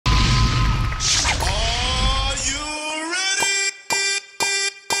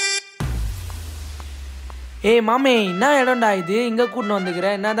ஏய் மாமே, என்ன இடம்டா இது? இங்க கூட்டின்னு வந்துக்கிற,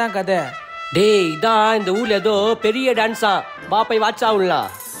 என்னதான் கதை? டேய், இதான் இந்த ஊர்ல ஏதோ பெரிய டான்ஸா, வா போய் வாட்ச் ஆகும்ல.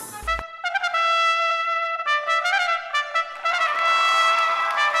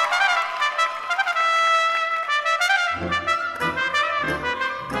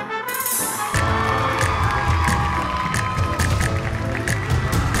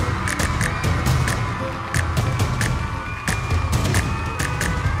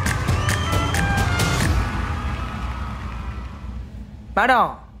 மேடம்,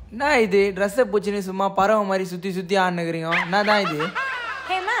 என்ன இது? ட்ரெஸ்ஸை பூச்சின்னு சும்மா பறவை மாதிரி சுற்றி சுற்றி ஆடுனுக்கிறீங்க, என்னதான் இது?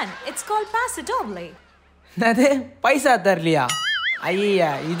 Hey man, it's called pass it only. என்னது, பைசா தரலையா?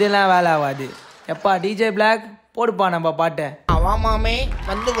 ஐயா, இதெல்லாம் வேலை ஆகாது. எப்பா டிஜே பிளாக் போடுப்பா நம்ம பாட்டை. அவா மாமே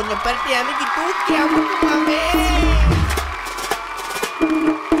வந்து கொஞ்சம் பரட்டி அமைக்கி தூக்கி அமுக்கு மாமே.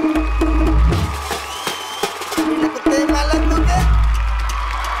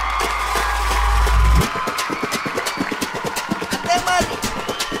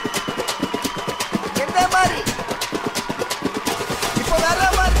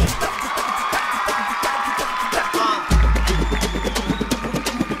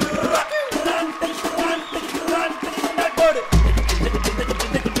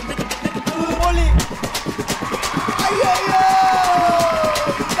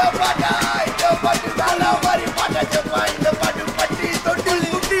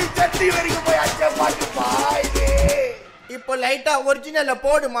 இப்போ லைட்டா ஒரிஜினல்ல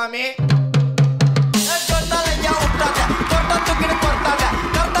போடு மாமே. சொர்த்தாலையா விட்டாத, சொர்த்தா தூக்கிட்டு பொறுத்தாத,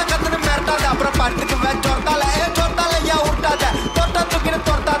 கர்த்தா கத்துன்னு மிரட்டாத, அப்புறம் படுத்துக்கு சொர்த்தால. சொர்த்தாலையா விட்டாத, சொர்த்தா தூக்கிட்டு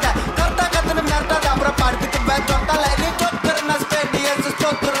பொறுத்தாத, கர்த்தா கத்துன்னு மிரட்டாத, அப்புறம் படுத்துக்கு சொர்த்தால. நீ சொத்துறனா ஸ்டேடியன்ஸ்,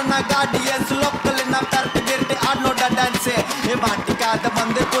 சொத்துறனா கார்டியன்ஸ், லோக்கல்னா பரட்டு கிரட்டு ஆடனோட டான்ஸ். ஏ மாட்டிக்காத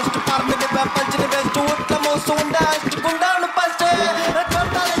வந்து குஸ்ட் பறந்துட்டு பஞ்சுன்னு வெஸ்ட் ஊட்ல மோசு உண்டா அஷ்டு குண்டான்னு பஸ்ட்.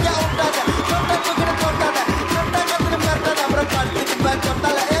 சொர்த்தாலையா விட்டாத, சொர்த்தா தூக்கிட்டு பொறுத்தாத, கர்த்தா கத்துன்னு மிரட்டாத, அப்புறம் படுத்துக்கு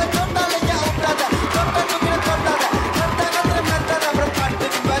சொர்த்தால. சொர்த்தாலையா விட்டாத, சொர்த்தா தூக்கிட்டு பொறுத்தாத, கர்த்தா கத்துன்னு மிரட்டாத, அப்புறம்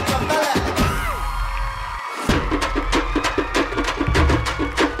படுத்துக்கு சொர்த்தால.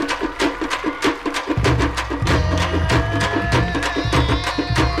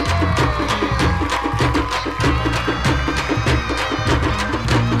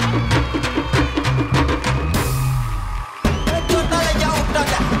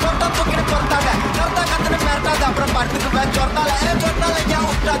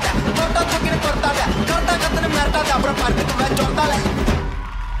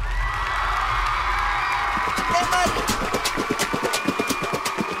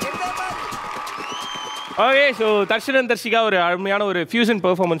 ஓகே, ஸோ தர்ஷன் தர்ஷிகா ஒரு அருமையான ஒரு ஃபியூஷன்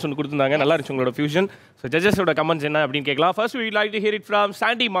பெர்ஃபார்மன்ஸ் ஒன்று கொடுத்துருந்தாங்க. நல்லா இருந்துச்சு உங்களோட ஃபியூஷன். ஸோ ஜட்ஜஸோட கமெண்ட்ஸ் என்ன அப்படின்னு கேட்கலாம். First we like to hear it from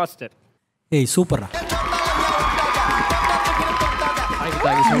Chandy master. ஏய் சூப்பரா.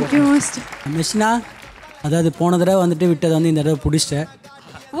 மெஷினா, அதாவது போன தடவை வந்துட்டு விட்டதை வந்து இந்த தடவை பிடிச்சிட்டேன்.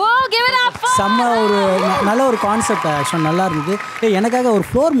 செம்ம ஒரு நல்ல ஒரு கான்செப்ட், ஆக்சுவலாக நல்லா இருந்தது. எனக்காக ஒரு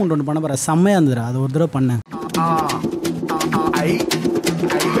ஃப்ளோர் மூண்ட் ஒன்று பண்ண போகிறேன், செம்மையாக இருந்தது. அது ஒரு தடவை பண்ணேன்.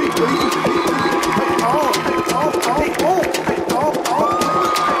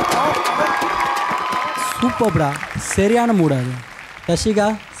 சூப்பர்டா, சரியான மூடாது. தர்ஷிகா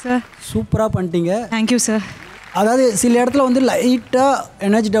சார், சூப்பராக பண்ணிட்டீங்க. Thank you sir. அதாவது சில இடத்துல வந்து லைட்டாக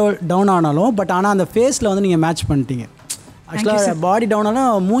எனர்ஜி டவுன் ஆனாலும், பட் ஆனால் அந்த ஃபேஸில் வந்து நீங்கள் மேட்ச் பண்ணிட்டீங்க. ஆக்சுவலாக பாடி டவுன்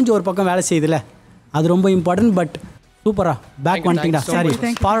ஆனாலும் மூஞ்சி ஒரு பக்கம் வேலை செய்யுதுல்ல, அது ரொம்ப இம்பார்ட்டன்ட். பட் சூப்பரா back வந்துட்டீங்கடா, sorry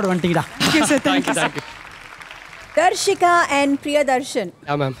forward வந்துட்டீங்கடா. Darshika and Priyadarshan.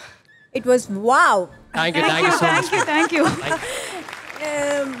 Yeah, ma'am. It was wow. Thank you so much. Thank you.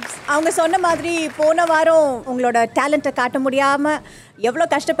 அவங்க சொன்ன மாதிரி போன வாரம் உங்களோட டேலண்ட்டை காட்ட முடியாமல் எவ்வளோ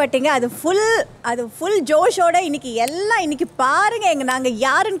கஷ்டப்பட்டீங்க. அது ஃபுல் ஜோஷோட இன்னைக்கு பாருங்க நாங்கள்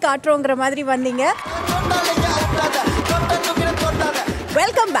யாருன்னு காட்டுறோங்கிற மாதிரி வந்தீங்க.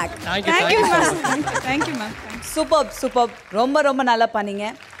 Welcome back. Thank you ma'am. Super ரொம்ப நல்லா பண்ணீங்க.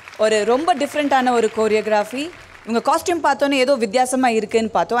 ஒரு ரொம்ப டிஃப்ரெண்ட்டான ஒரு கோரியோகிராஃபி. உங்கள் காஸ்டியூம் பார்த்தோன்னே ஏதோ வித்தியாசமாக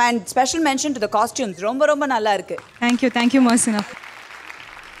இருக்குன்னு பார்த்தோம். And special mention to the costumes, ரொம்ப நல்லா இருக்கு. தேங்க்யூ மர்சினா.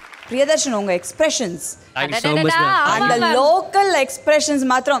 பிரியதர்ஷன், உங்கள் expressions, Thank you so much, ma'am. அந்த லோக்கல் எக்ஸ்பிரஷன்ஸ்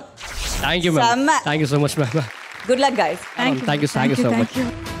மாத்திரம் Thank you, ma'am. Thank you so much, ma'am. Good luck guys. Thank you so much.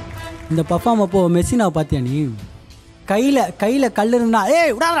 இந்த பர்ஃபார்ம் அப்போ மெஸ்ஸினாவை பார்த்தியா நீ? கையில் கல் இருந்தா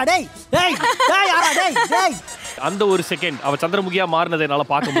அந்த ஒரு செகண்ட் அவ சந்திரமுகியா மாறினதை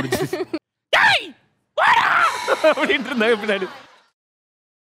என்னால் பார்க்க முடிஞ்சு அப்படின்ட்டு இருந்தாங்க பின்னாடி.